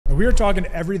we are talking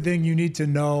everything you need to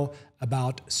know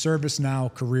about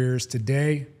ServiceNow careers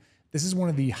today. This is one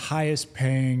of the highest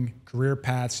paying career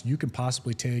paths you can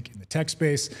possibly take in the tech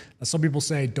space. Now, some people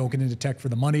say don't get into tech for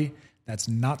the money. That's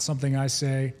not something I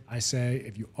say. I say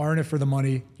if you are in it for the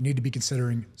money, you need to be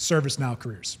considering ServiceNow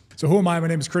careers. So who am I? My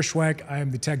name is Chris Schwenk. I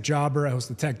am the Tech Jobber. I host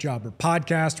the Tech Jobber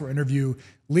podcast where I interview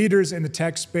leaders in the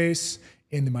tech space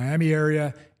in the Miami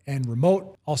area and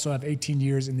remote. Also have 18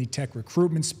 years in the tech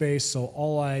recruitment space. So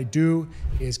all I do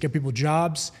is get people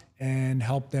jobs and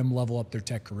help them level up their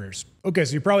tech careers. Okay,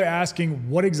 so you're probably asking,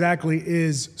 what exactly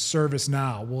is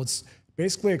ServiceNow? Well, it's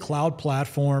basically a cloud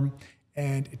platform,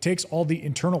 and it takes all the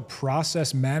internal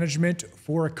process management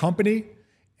for a company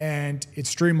and it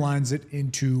streamlines it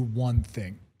into one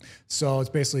thing. So it's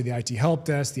basically the IT help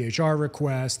desk, the HR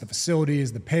requests, the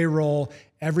facilities, the payroll,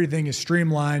 everything is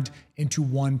streamlined into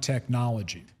one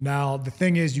technology. Now, the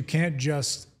thing is, you can't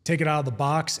just take it out of the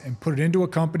box and put it into a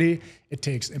company. It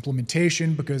takes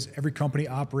implementation because every company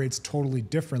operates totally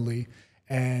differently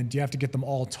and you have to get them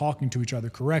all talking to each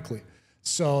other correctly.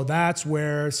 So that's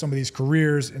where some of these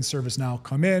careers in ServiceNow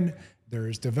come in.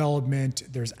 There's development,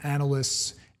 there's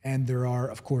analysts, and there are,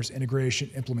 of course, integration,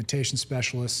 implementation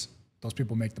specialists. Those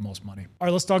people make the most money. All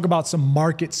right, let's talk about some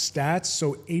market stats.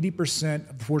 So 80%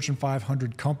 of the Fortune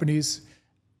 500 companies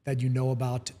that you know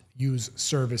about use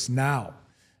ServiceNow.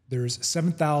 There's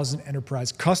 7,000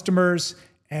 enterprise customers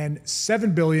and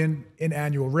 $7 billion in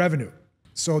annual revenue.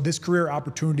 So this career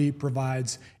opportunity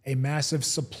provides a massive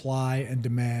supply and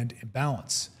demand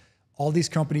imbalance. All these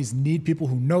companies need people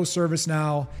who know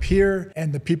ServiceNow here,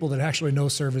 and the people that actually know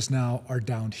ServiceNow are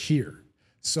down here.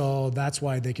 So that's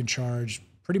why they can charge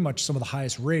pretty much some of the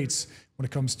highest rates when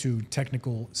it comes to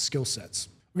technical skill sets.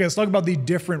 Okay, let's talk about the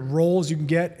different roles you can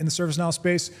get in the ServiceNow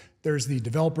space. There's the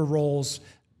developer roles.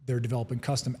 They're developing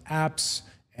custom apps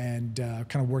and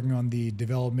kind of working on the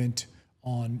development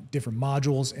on different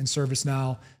modules in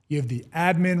ServiceNow. You have the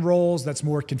admin roles. That's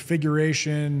more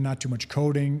configuration, not too much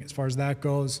coding as far as that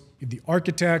goes. You have the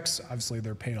architects. Obviously,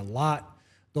 they're paid a lot.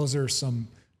 Those are some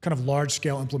kind of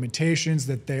large-scale implementations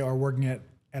that they are working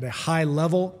at a high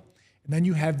level. And then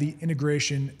you have the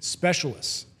integration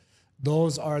specialists.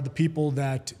 Those are the people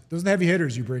those are the heavy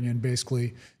hitters you bring in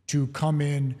basically to come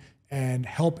in and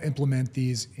help implement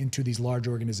these into these large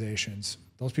organizations.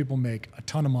 Those people make a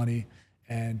ton of money,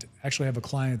 and actually have a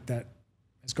client that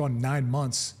has gone 9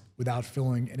 months without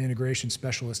filling an integration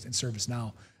specialist in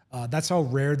ServiceNow. That's how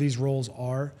rare these roles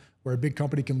are, where a big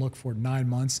company can look for 9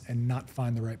 months and not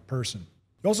find the right person.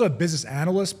 We also have business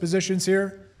analyst positions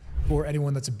here for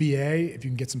anyone that's a BA. If you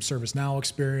can get some ServiceNow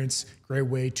experience, great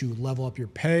way to level up your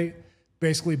pay,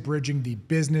 basically bridging the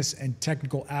business and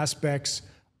technical aspects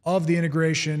of the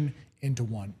integration into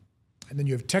one. And then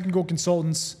you have technical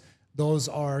consultants. Those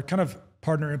are kind of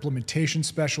partner implementation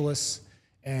specialists,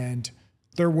 and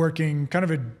they're working kind of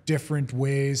at different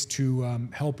ways to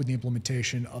help with the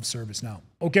implementation of ServiceNow.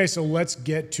 Okay, so let's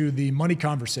get to the money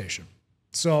conversation.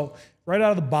 So right out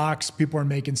of the box, people are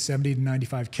making 70 to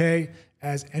 95K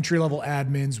as entry-level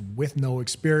admins with no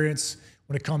experience.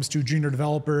 When it comes to junior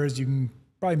developers, you can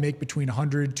probably make between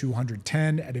 100 to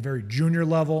 110 at a very junior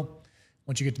level.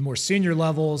 Once you get to more senior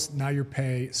levels, now your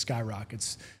pay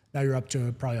skyrockets. Now you're up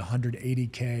to probably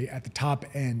 180K at the top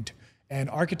end. And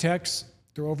architects,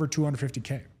 they're over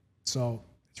 250K. So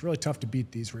it's really tough to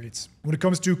beat these rates. When it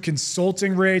comes to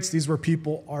consulting rates, these are where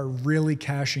people are really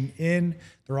cashing in.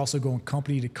 They're also going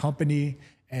company to company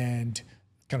and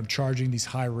kind of charging these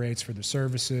high rates for their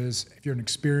services. If you're an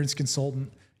experienced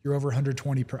consultant, you're over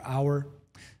 120 per hour.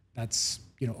 That's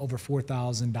over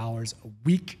 $4,000 a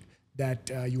week that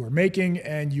you are making,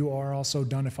 and you are also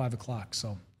done at 5 o'clock.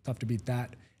 So tough to beat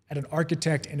that. At an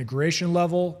architect integration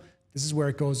level, this is where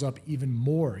it goes up even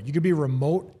more. You could be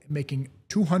remote making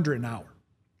 $200 an hour.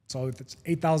 So if it's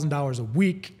 $8,000 a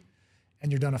week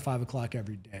and you're done at 5 o'clock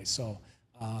every day. So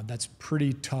that's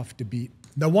pretty tough to beat.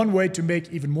 Now, one way to make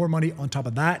even more money on top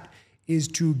of that is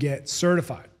to get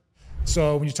certified.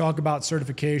 So when you talk about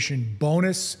certification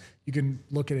bonus, you can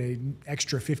look at an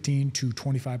extra 15 to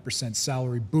 25%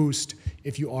 salary boost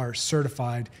if you are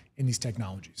certified in these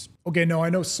technologies. Okay, now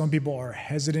I know some people are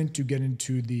hesitant to get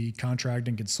into the contract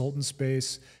and consultant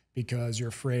space because you're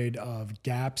afraid of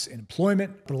gaps in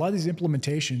employment, but a lot of these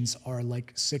implementations are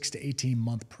like 6 to 18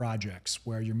 month projects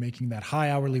where you're making that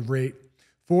high hourly rate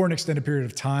for an extended period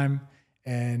of time,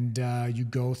 and you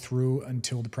go through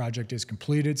until the project is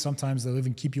completed. Sometimes they'll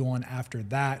even keep you on after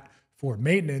that for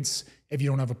maintenance if you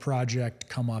don't have a project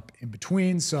come up in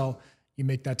between. So you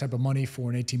make that type of money for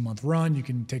an 18-month run. You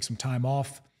can take some time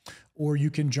off, or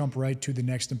you can jump right to the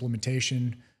next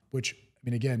implementation, which, I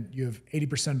mean, again, you have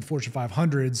 80% of the Fortune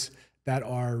 500s that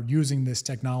are using this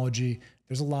technology.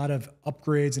 There's a lot of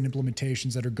upgrades and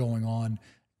implementations that are going on.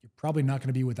 You're probably not going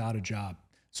to be without a job.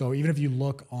 So even if you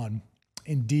look on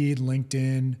Indeed,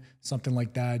 LinkedIn, something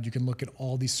like that, you can look at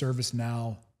all these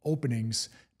ServiceNow openings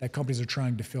that companies are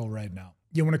trying to fill right now.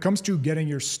 When it comes to getting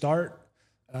your start,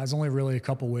 there's only really a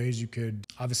couple ways. You could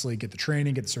obviously get the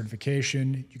training, get the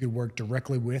certification. You could work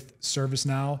directly with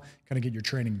ServiceNow, kind of get your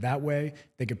training that way.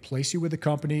 They could place you with a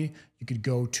company. You could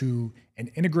go to an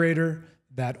integrator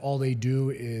that all they do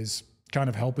is kind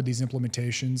of help with these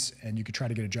implementations, and you could try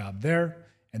to get a job there,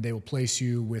 and they will place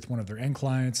you with one of their end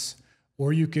clients.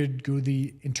 Or you could go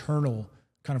the internal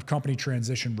kind of company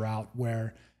transition route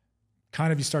where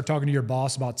kind of you start talking to your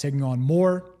boss about taking on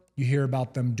more. You hear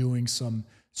about them doing some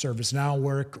ServiceNow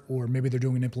work, or maybe they're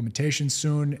doing an implementation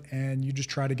soon, and you just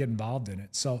try to get involved in it.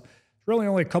 So it's really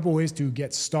only a couple ways to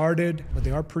get started, but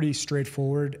they are pretty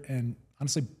straightforward and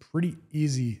honestly pretty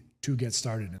easy to get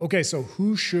started in. Okay, so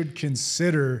who should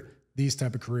consider these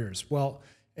type of careers? Well,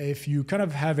 if you kind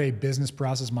of have a business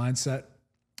process mindset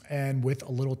and with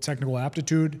a little technical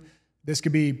aptitude, this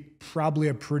could be probably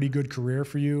a pretty good career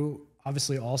for you.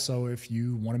 Obviously, also, if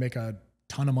you want to make a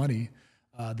ton of money,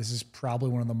 this is probably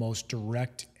one of the most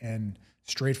direct and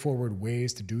straightforward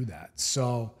ways to do that.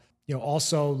 So,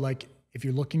 also like if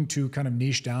you're looking to kind of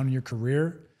niche down in your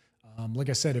career, like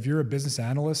I said, if you're a business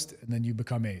analyst and then you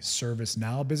become a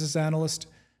ServiceNow business analyst,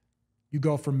 you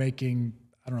go from making,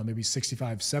 I don't know, maybe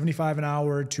 65, 75 an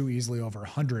hour to easily over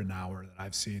 100 an hour that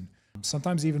I've seen.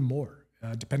 Sometimes even more,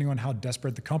 depending on how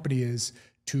desperate the company is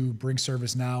to bring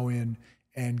ServiceNow in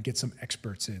and get some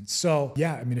experts in. So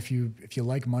yeah, I mean, if you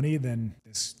like money, then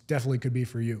this definitely could be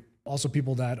for you. Also,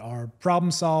 people that are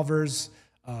problem solvers.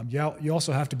 You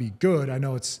also have to be good. I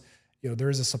know it's, there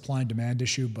is a supply and demand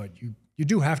issue, but you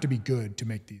do have to be good to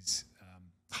make these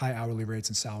high hourly rates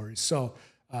and salaries. So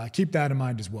keep that in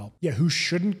mind as well. Yeah, who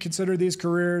shouldn't consider these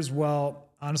careers? Well,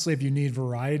 honestly, if you need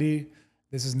variety,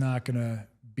 this is not going to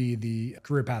be the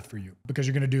career path for you, because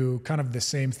you're going to do kind of the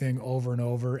same thing over and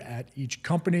over at each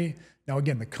company. Now,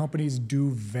 again, the companies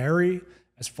do vary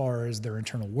as far as their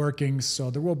internal workings, so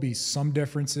there will be some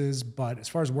differences, but as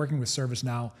far as working with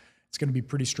ServiceNow, it's going to be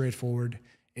pretty straightforward.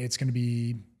 It's going to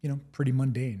be, pretty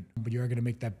mundane, but you are going to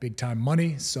make that big time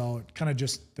money. So it kind of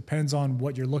just depends on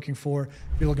what you're looking for.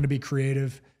 If you're looking to be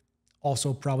creative,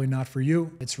 also probably not for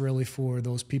you. It's really for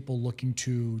those people looking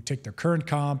to take their current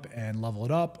comp and level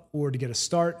it up, or to get a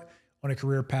start on a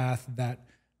career path that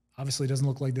obviously doesn't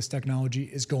look like this technology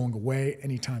is going away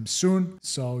anytime soon.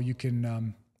 So you can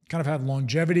kind of have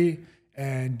longevity,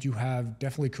 and you have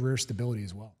definitely career stability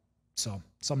as well. So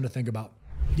something to think about.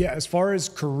 Yeah, as far as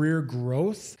career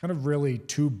growth, kind of really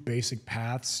two basic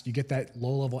paths. You get that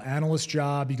low-level analyst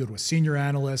job, you go to a senior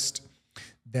analyst,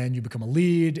 then you become a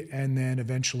lead, and then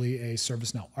eventually a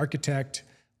ServiceNow architect,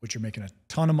 which you're making a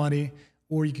ton of money.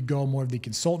 Or you could go more of the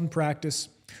consultant practice,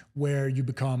 where you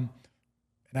become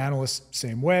an analyst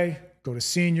same way, go to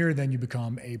senior, then you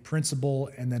become a principal,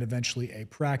 and then eventually a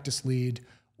practice lead,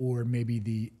 or maybe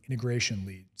the integration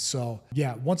lead. So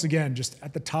yeah, once again, just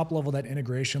at the top level, that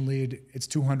integration lead, it's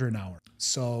 $200 an hour.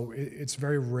 So it's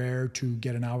very rare to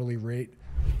get an hourly rate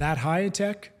that high in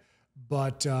tech,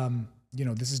 but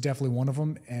this is definitely one of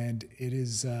them. And it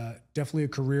is definitely a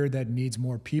career that needs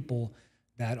more people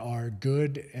that are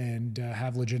good and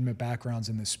have legitimate backgrounds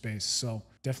in this space. So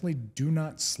definitely do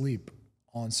not sleep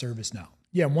on ServiceNow.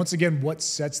 Yeah, once again, what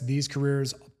sets these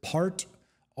careers apart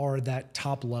are that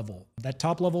top level. That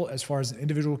top level, as far as an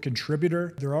individual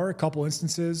contributor, there are a couple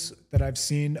instances that I've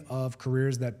seen of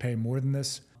careers that pay more than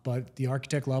this, but the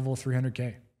architect level,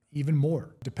 $300K, even more,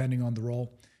 depending on the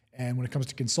role. And when it comes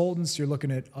to consultants, you're looking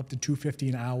at up to $250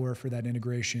 an hour for that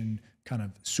integration kind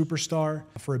of superstar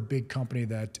for a big company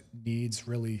that needs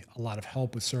really a lot of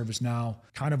help with ServiceNow.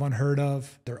 Kind of unheard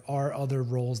of. There are other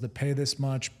roles that pay this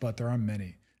much, but there aren't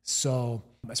many. So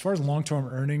as far as long-term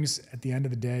earnings, at the end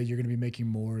of the day, you're going to be making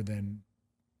more than,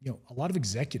 a lot of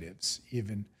executives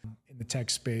even in the tech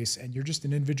space, and you're just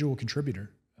an individual contributor.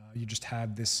 You just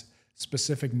have this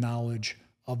specific knowledge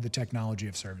of the technology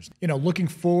of service. Looking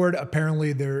forward,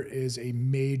 apparently there is a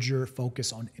major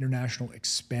focus on international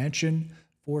expansion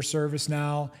for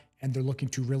ServiceNow, and they're looking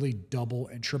to really double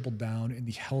and triple down in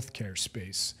the healthcare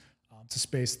space. It's a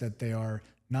space that they are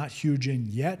not huge in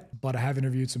yet, but I have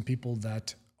interviewed some people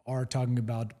that are talking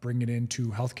about bringing it into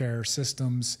healthcare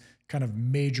systems, kind of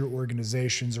major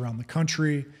organizations around the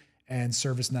country, and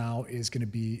ServiceNow is going to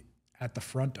be at the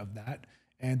front of that.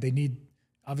 And they need,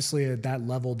 obviously at that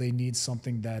level, they need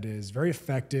something that is very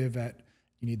effective at,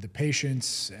 you need the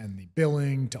patients and the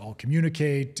billing to all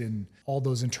communicate, and all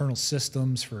those internal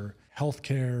systems for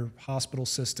healthcare, hospital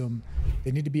system,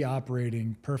 they need to be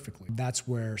operating perfectly. That's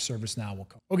where ServiceNow will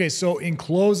come. Okay, so in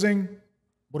closing,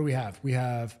 what do we have? We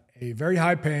have a very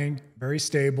high paying, very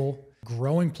stable,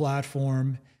 growing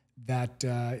platform that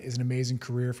is an amazing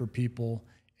career for people,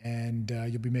 and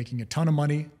you'll be making a ton of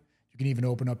money. You can even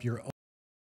open up your own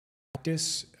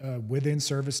practice within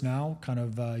ServiceNow, kind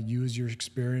of use your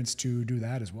experience to do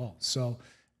that as well. So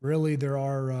really, there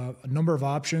are a number of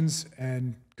options,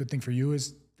 and good thing for you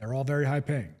is they're all very high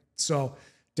paying. So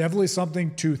definitely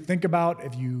something to think about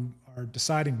if you are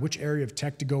deciding which area of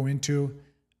tech to go into.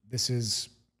 This is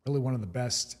really one of the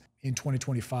best in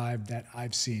 2025 that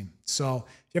I've seen. So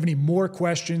if you have any more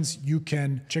questions, you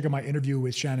can check out my interview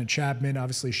with Shannon Chapman.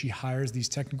 Obviously, she hires these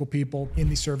technical people in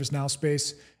the ServiceNow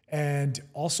space. And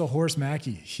also Horace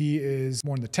Mackey. He is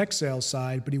more on the tech sales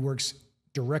side, but he works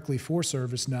directly for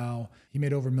ServiceNow. He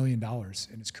made over $1 million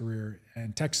in his career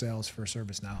in tech sales for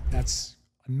ServiceNow. That's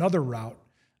another route.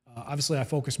 Obviously, I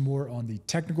focus more on the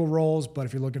technical roles, but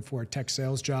if you're looking for a tech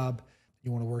sales job,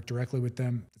 you want to work directly with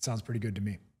them, it sounds pretty good to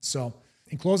me. So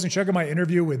in closing, check out my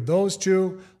interview with those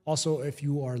two. Also, if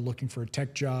you are looking for a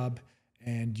tech job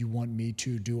and you want me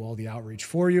to do all the outreach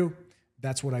for you,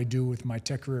 that's what I do with my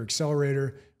Tech Career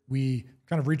Accelerator. We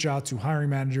kind of reach out to hiring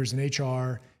managers and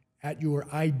HR at your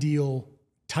ideal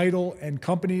title and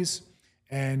companies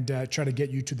and try to get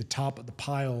you to the top of the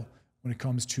pile when it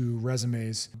comes to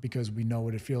resumes, because we know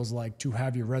what it feels like to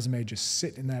have your resume just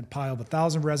sit in that pile of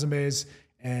 1,000 resumes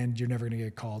and you're never going to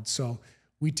get called. So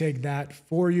we take that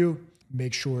for you,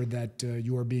 make sure that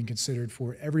you are being considered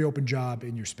for every open job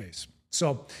in your space.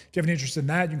 So if you have any interest in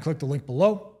that, you can click the link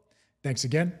below. Thanks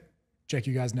again. Check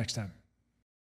you guys next time.